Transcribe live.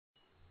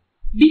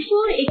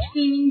Before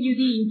explaining you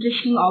the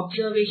interesting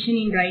observation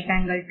in right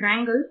angle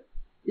triangle,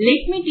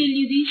 let me tell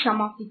you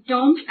some of the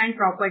terms and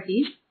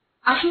properties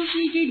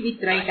associated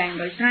with right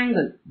angle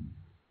triangle.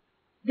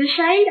 The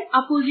side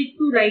opposite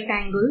to right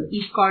angle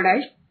is called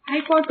as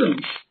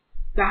hypotenuse.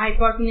 The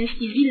hypotenuse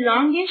is the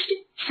longest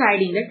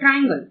side in the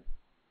triangle.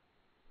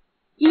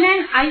 In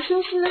an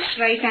isosceles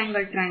right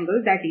angle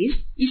triangle, that is,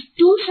 if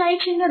two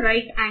sides in the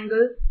right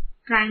angle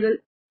triangle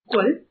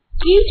equal,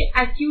 each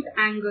acute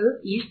angle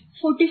is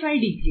 45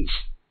 degrees.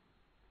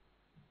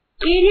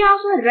 Area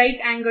of a right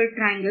angle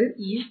triangle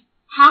is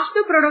half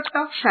the product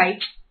of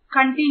sides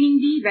containing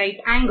the right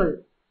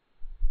angle.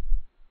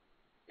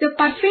 The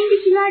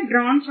perpendicular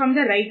drawn from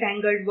the right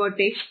angled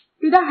vertex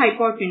to the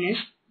hypotenuse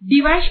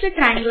divides the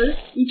triangle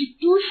into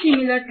two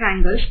similar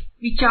triangles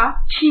which are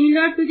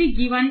similar to the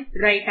given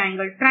right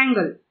angle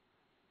triangle.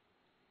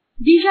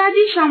 These are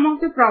the some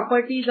of the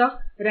properties of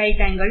right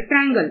angle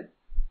triangle.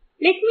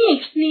 Let me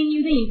explain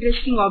you the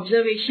interesting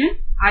observation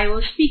I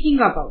was speaking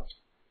about.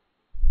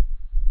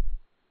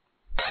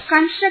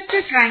 Construct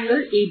a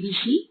triangle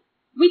ABC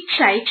with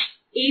sides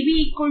AB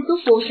equal to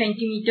 4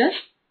 cm,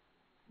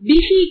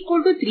 BC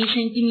equal to 3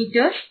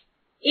 cm,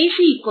 AC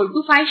equal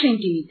to 5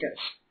 cm.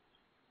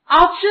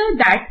 Observe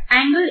that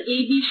angle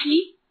ABC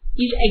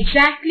is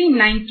exactly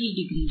 90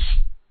 degrees.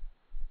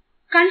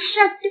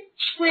 Construct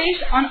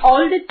squares on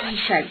all the three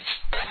sides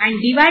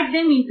and divide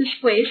them into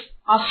squares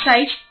of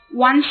sides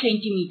 1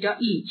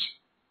 cm each.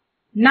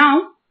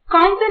 Now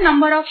count the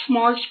number of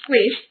small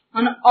squares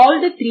on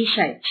all the three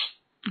sides.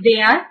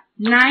 They are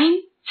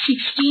 9,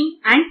 16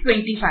 and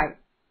 25.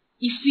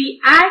 If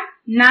we add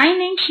 9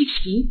 and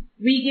 16,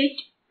 we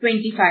get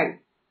 25.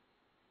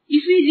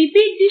 If we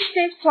repeat this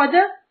step for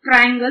the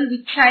triangle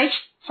with sides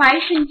 5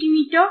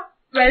 cm,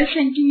 12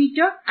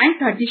 cm and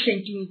 30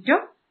 cm,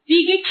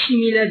 we get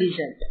similar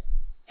result.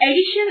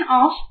 Addition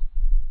of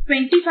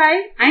 25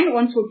 and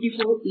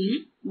 144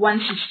 is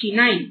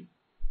 169.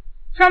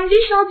 From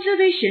this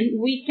observation,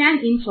 we can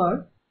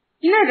infer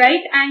in a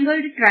right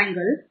angled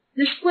triangle,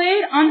 the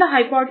square on the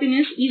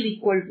hypotenuse is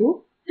equal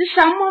to the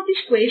sum of the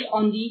squares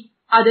on the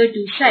other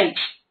two sides.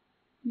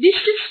 This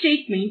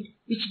statement,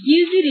 which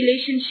gives the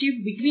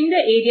relationship between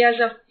the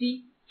areas of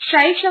the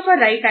sides of a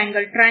right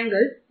angle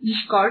triangle, is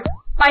called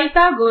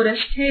Pythagoras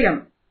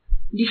Theorem.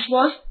 This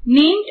was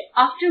named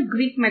after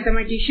Greek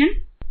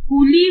mathematician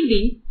who lived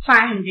in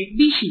 500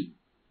 BC.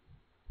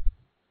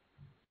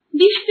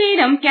 This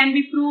theorem can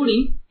be proved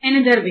in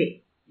another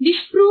way. This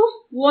proof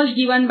was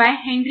given by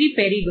Henry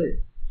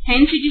Perigal.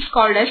 Hence it is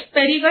called as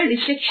Perigal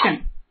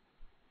dissection.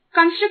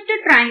 Construct a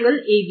triangle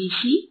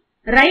ABC,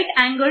 right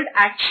angled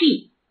at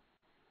C.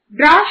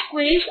 Draw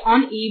squares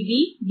on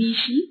AB,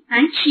 BC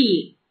and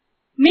CA.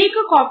 Make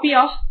a copy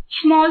of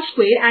small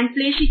square and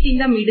place it in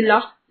the middle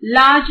of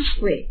large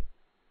square.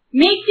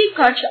 Make the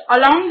cuts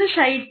along the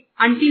side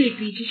until it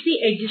reaches the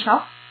edges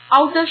of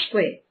outer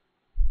square.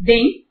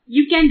 Then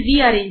you can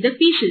rearrange the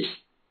pieces.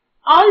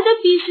 All the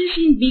pieces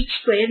in big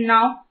square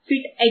now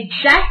fit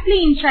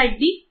exactly inside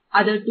the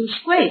other two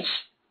squares.